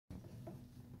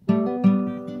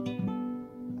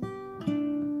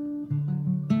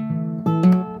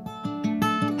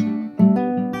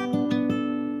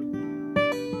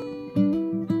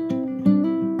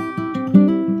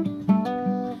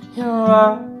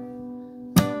are.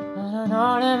 And I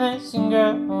know the missing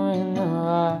girl in the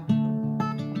heart.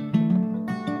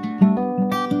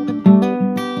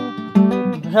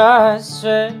 But I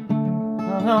swear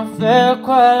I don't feel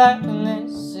quite like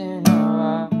this in a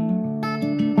while.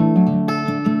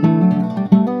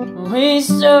 We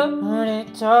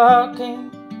started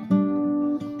talking,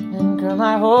 and girl,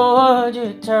 my whole world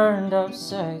you turned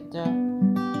upside down.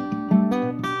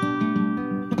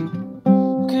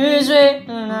 'Cause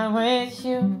when I'm with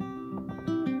you,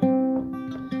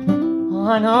 oh,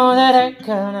 I know that I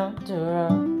cannot do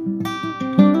wrong.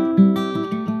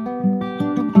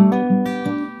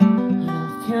 And a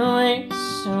few weeks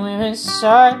and we were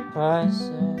side by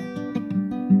side,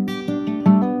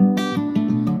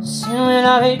 saying we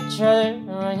love each other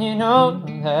when you know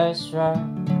that's right.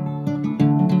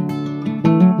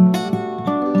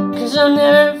 'Cause I've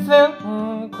never felt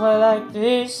quite like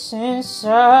this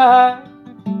inside.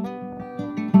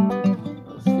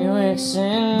 A few weeks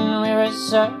in, we were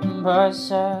side by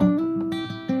side,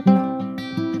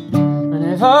 and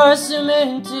if hearts are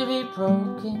meant to be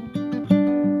broken,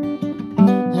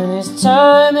 then it's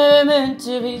time they're meant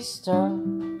to be stopped.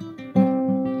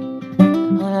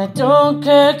 And I don't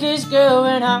care, 'cause girl,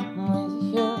 when I'm with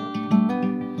you,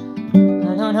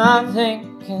 I know nothing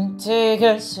can take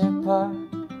us apart.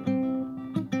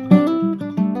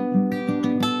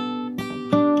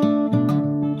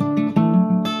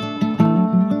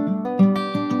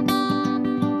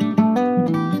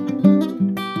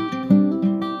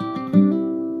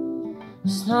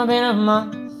 It's not been a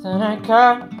month and I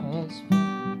can't explain.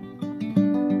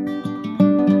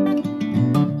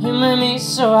 You made me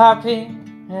so happy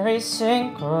every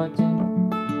single day.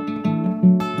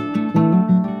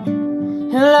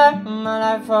 You light my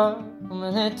life up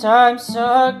when the times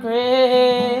are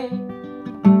great.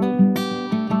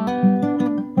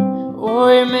 Oh,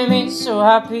 you made me so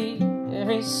happy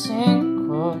every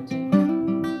single day.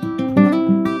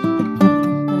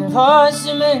 And if hearts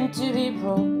are meant to be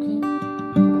broken,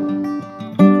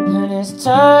 and it's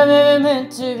time they're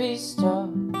meant to be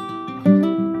stopped.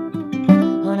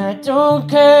 And I don't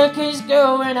care, 'cause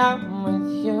girl, when I'm with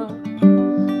you,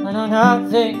 I know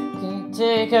nothing can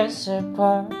take us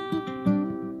apart.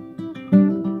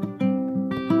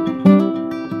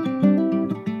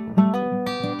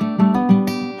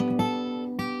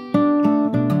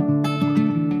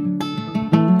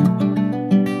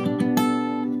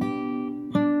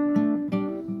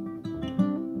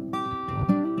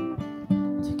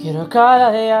 Te quiero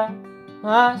cada día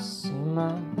más y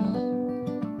más.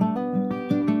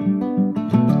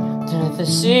 Te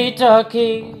necesito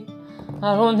aquí,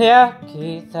 algún día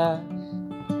quizás.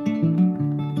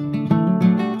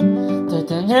 Te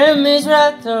tendré en mis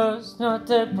brazos, no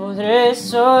te podré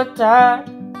soltar.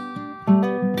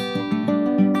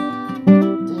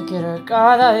 Te quiero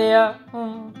cada día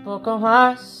un poco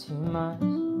más y más.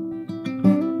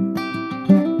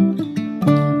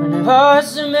 And if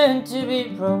hearts are meant to be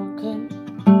broken,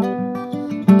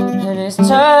 and it's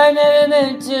time they're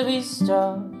meant to be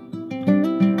stopped.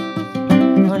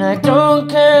 And I don't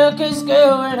care, 'cause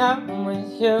girl, when I'm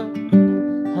with you,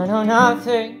 I know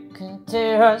nothing can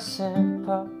tear us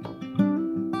apart.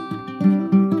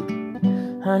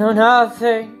 I know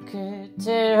nothing can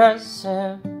tear us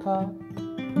apart.